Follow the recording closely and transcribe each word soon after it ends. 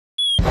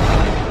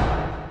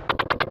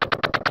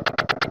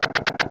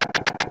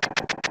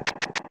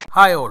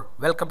Hi all,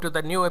 welcome to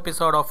the new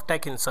episode of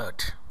Tech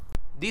Insert.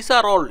 These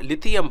are all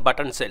lithium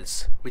button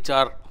cells which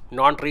are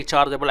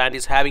non-rechargeable and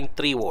is having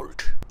 3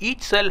 volt.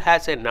 Each cell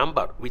has a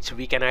number which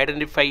we can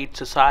identify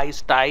its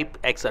size, type,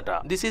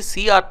 etc. This is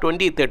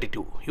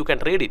CR2032. You can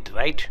read it,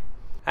 right?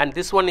 And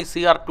this one is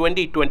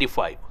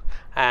CR2025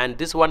 and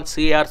this one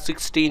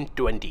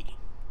CR1620.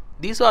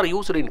 These are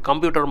used in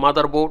computer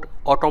motherboard,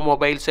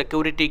 automobile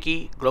security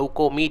key,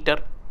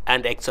 glucometer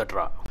and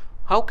etc.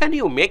 How can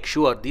you make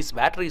sure these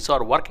batteries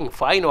are working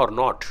fine or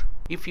not?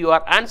 If you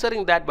are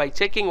answering that by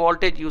checking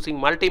voltage using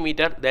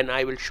multimeter, then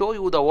I will show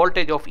you the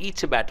voltage of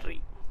each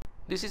battery.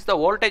 This is the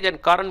voltage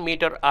and current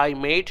meter I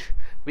made.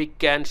 We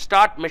can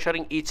start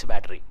measuring each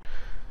battery.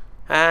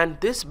 And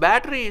this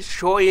battery is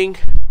showing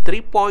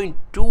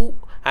 3.2,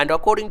 and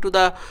according to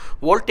the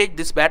voltage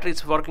this battery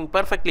is working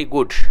perfectly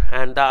good.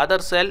 And the other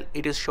cell,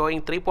 it is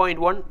showing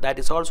 3.1, that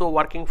is also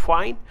working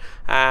fine.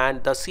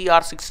 And the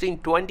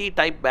CR1620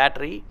 type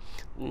battery,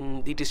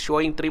 it is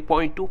showing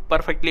 3.2,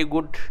 perfectly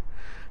good.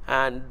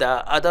 And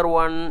the other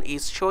one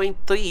is showing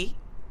 3,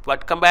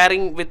 but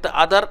comparing with the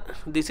other,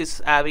 this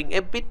is having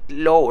a bit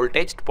low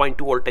voltage, 0.2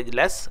 voltage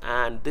less,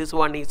 and this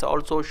one is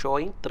also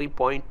showing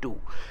 3.2,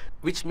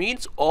 which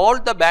means all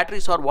the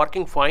batteries are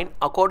working fine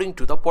according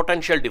to the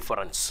potential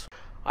difference.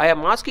 I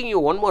am asking you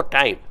one more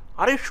time,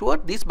 are you sure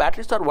these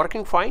batteries are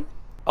working fine?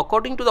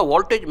 According to the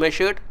voltage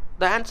measured,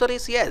 the answer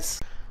is yes.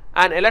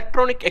 An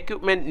electronic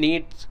equipment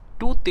needs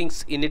 2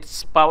 things in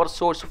its power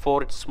source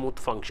for its smooth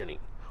functioning.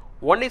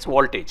 One is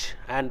voltage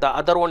and the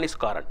other one is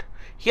current.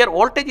 Here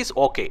voltage is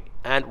okay,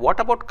 and what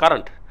about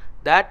current?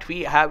 That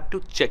we have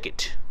to check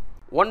it.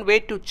 One way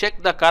to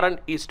check the current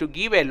is to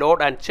give a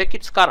load and check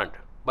its current,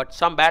 but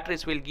some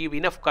batteries will give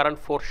enough current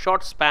for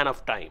short span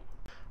of time.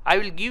 I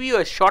will give you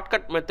a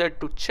shortcut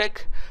method to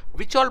check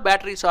which all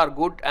batteries are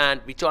good and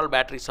which all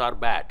batteries are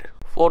bad.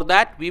 For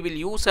that we will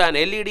use an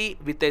LED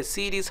with a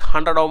series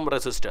 100 ohm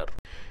resistor.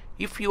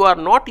 If you are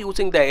not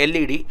using the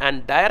LED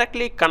and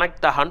directly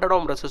connect the 100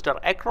 ohm resistor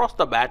across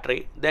the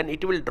battery, then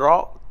it will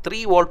draw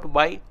 3 volt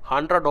by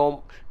 100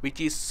 ohm, which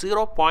is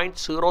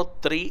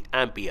 0.03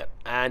 ampere,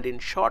 and in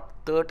short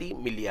 30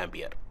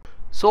 milliampere.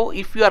 So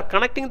if you are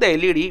connecting the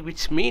LED,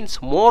 which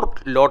means more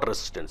load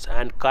resistance,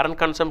 and current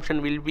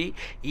consumption will be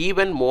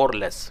even more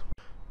less.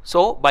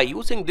 So by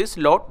using this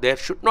load, there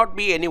should not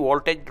be any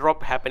voltage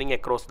drop happening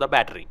across the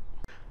battery.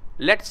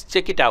 Let's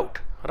check it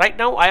out. Right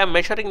now I am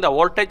measuring the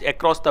voltage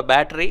across the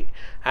battery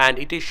and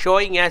it is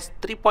showing as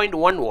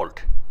 3.1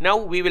 volt. Now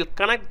we will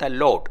connect the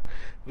load.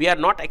 We are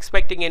not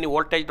expecting any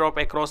voltage drop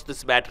across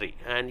this battery,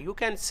 and you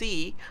can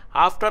see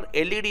after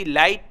LED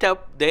light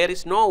up there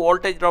is no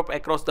voltage drop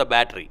across the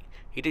battery.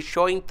 It is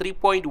showing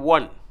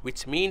 3.1,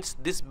 which means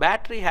this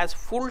battery has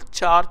full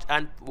charge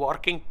and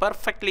working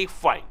perfectly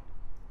fine.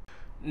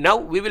 Now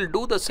we will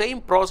do the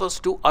same process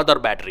to other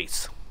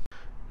batteries.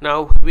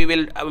 Now we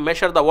will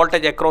measure the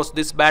voltage across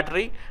this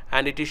battery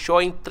and it is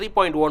showing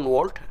 3.1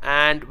 volt,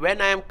 and when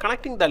I am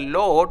connecting the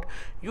load,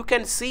 you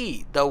can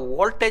see the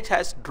voltage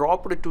has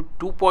dropped to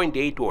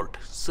 2.8 volt.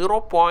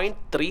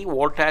 0.3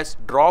 volt has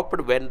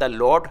dropped when the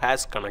load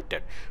has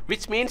connected,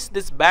 which means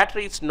this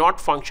battery is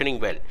not functioning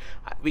well.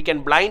 We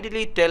can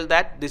blindly tell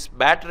that this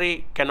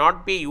battery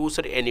cannot be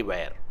used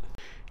anywhere.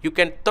 You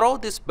can throw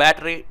this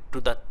battery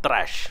to the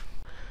trash.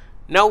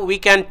 Now we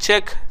can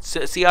check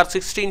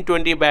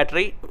CR1620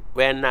 battery.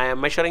 When I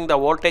am measuring the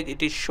voltage,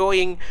 it is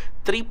showing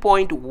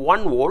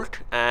 3.1 volt,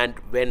 and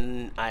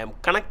when I am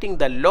connecting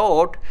the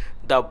load,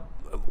 the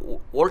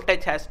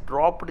voltage has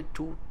dropped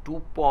to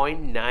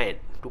 2.8,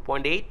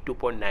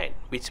 2.9,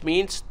 which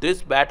means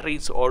this battery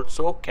is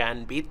also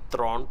can be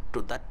thrown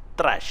to the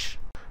trash.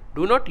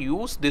 Do not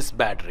use this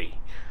battery.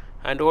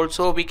 And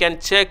also we can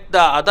check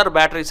the other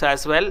batteries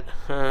as well.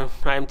 I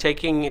am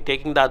taking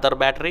the other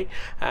battery,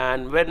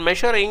 and when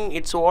measuring,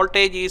 its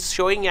voltage is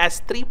showing as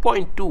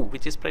 3.2,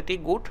 which is pretty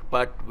good,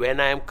 but when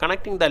I am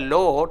connecting the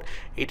load,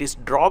 it is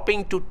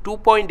dropping to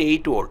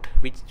 2.8 volt,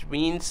 which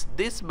means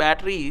this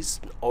battery is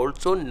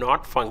also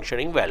not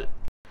functioning well.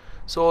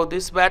 So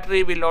this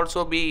battery will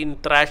also be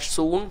in trash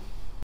soon.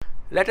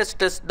 Let us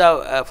test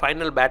the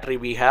final battery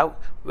we have.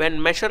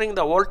 When measuring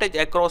the voltage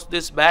across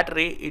this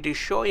battery, it is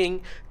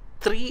showing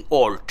 3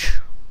 volt.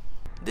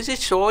 This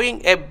is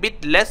showing a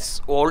bit less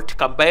volt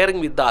comparing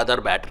with the other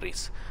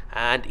batteries,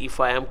 and if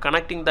I am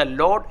connecting the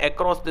load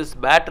across this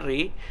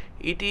battery,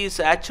 it is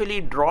actually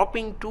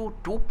dropping to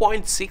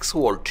 2.6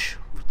 volt,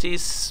 which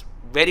is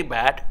very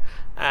bad,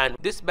 and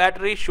this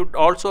battery should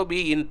also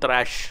be in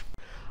trash.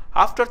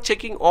 After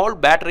checking all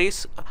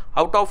batteries,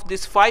 out of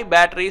these 5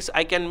 batteries,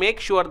 I can make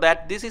sure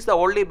that this is the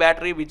only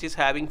battery which is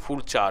having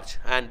full charge,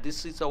 and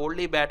this is the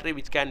only battery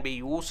which can be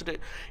used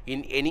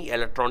in any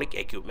electronic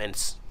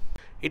equipments.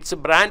 Its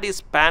brand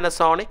is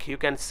Panasonic, you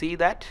can see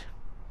that.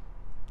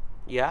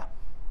 Yeah.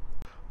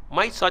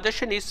 My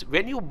suggestion is,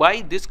 when you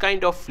buy this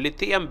kind of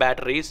lithium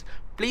batteries,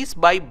 please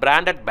buy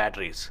branded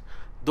batteries.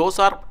 Those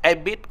are a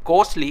bit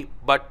costly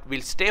but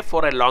will stay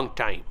for a long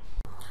time.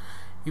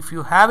 If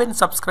you haven't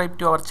subscribed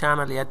to our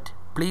channel yet,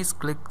 please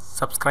click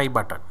subscribe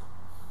button.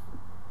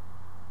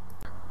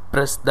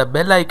 press the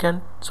bell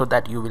icon so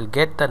that you will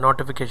get the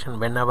notification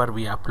whenever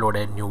we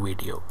upload a new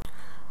video.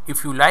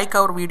 If you like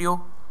our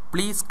video,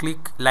 please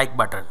click like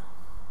button.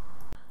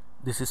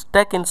 This is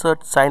Tech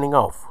Insert signing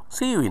off.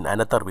 See you in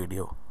another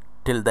video.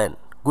 Till then,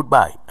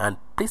 goodbye and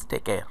please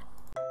take care.